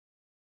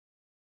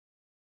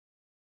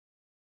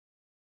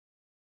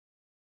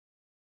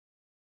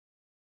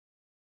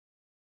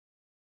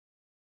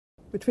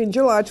Between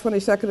July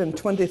 22nd and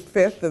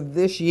 25th of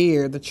this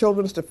year, the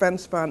Children's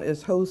Defense Fund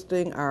is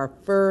hosting our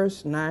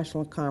first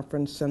national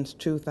conference since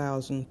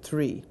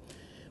 2003.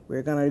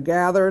 We're going to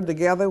gather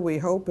together, we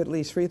hope, at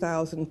least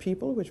 3,000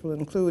 people, which will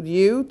include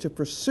you, to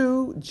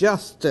pursue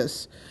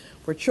justice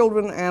for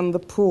children and the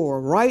poor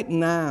right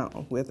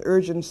now with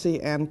urgency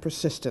and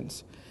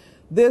persistence.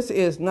 This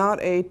is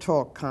not a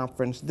talk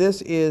conference.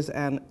 This is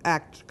an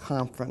act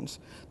conference.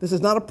 This is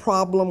not a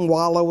problem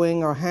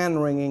wallowing or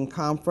hand-wringing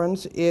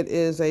conference. It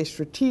is a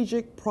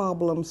strategic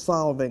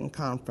problem-solving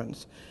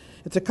conference.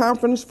 It's a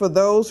conference for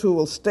those who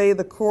will stay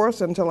the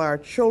course until our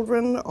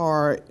children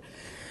are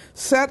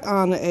set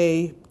on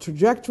a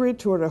trajectory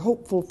toward a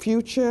hopeful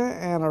future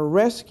and are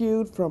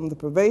rescued from the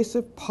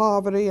pervasive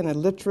poverty and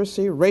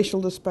illiteracy,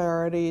 racial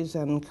disparities,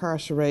 and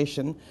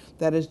incarceration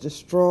that is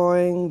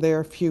destroying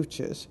their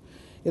futures.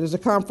 It is a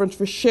conference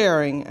for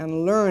sharing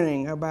and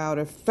learning about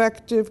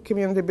effective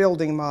community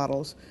building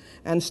models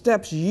and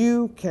steps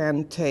you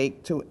can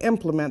take to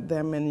implement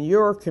them in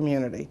your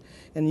community,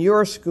 in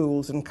your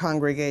schools and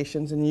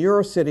congregations, in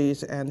your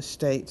cities and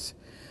states.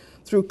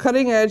 Through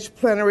cutting-edge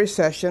plenary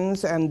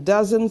sessions and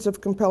dozens of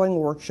compelling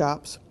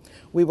workshops,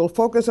 we will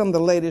focus on the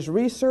latest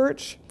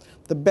research,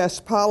 the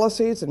best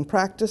policies and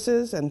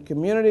practices, and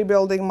community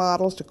building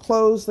models to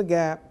close the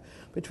gap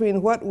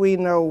between what we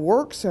know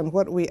works and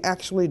what we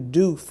actually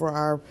do for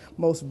our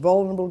most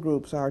vulnerable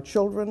groups, our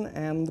children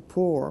and the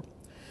poor.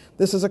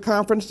 This is a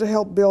conference to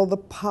help build the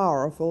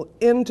powerful,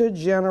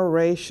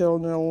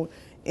 intergenerational,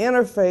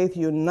 interfaith,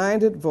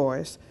 united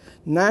voice,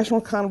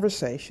 national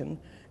conversation,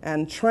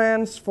 and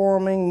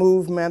transforming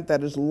movement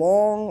that is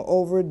long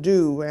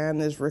overdue and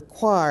is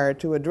required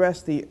to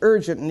address the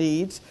urgent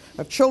needs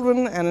of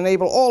children and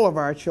enable all of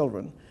our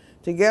children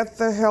to get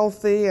the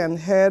healthy and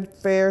head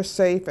fair,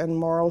 safe, and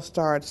moral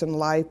starts in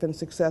life and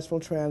successful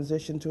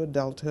transition to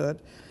adulthood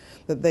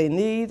that they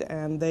need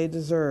and they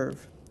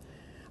deserve.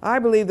 I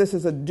believe this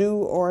is a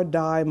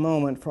do-or-die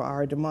moment for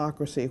our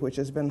democracy, which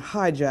has been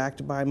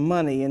hijacked by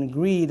money and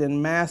greed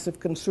and massive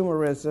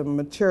consumerism,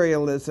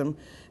 materialism,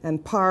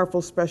 and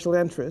powerful special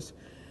interests.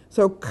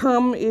 So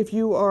come if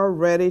you are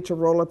ready to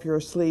roll up your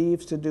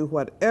sleeves to do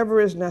whatever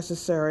is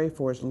necessary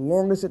for as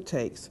long as it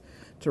takes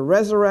to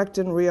resurrect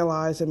and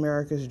realize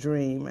America's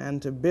dream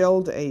and to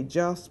build a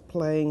just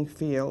playing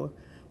field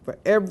for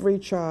every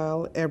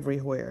child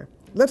everywhere.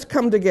 Let's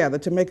come together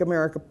to make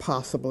America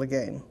possible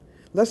again.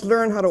 Let's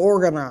learn how to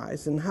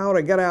organize and how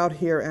to get out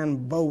here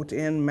and vote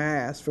en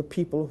masse for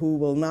people who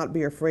will not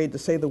be afraid to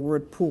say the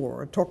word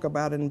poor or talk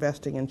about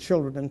investing in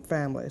children and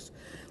families.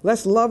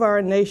 Let's love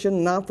our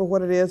nation not for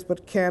what it is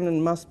but can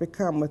and must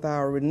become with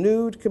our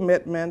renewed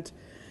commitment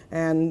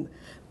and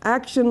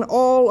action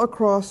all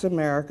across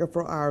America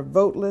for our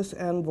voteless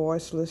and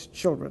voiceless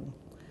children.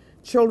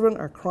 Children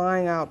are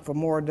crying out for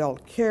more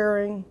adult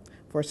caring,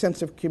 for a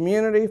sense of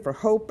community, for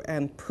hope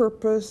and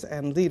purpose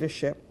and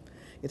leadership.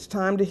 It's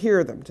time to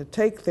hear them, to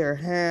take their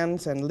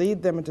hands and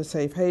lead them into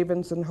safe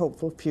havens and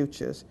hopeful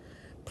futures.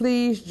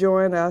 Please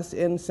join us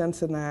in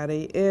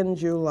Cincinnati in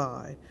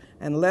July,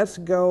 and let's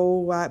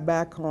go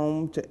back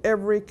home to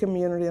every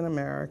community in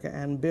America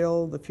and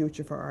build the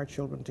future for our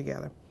children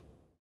together.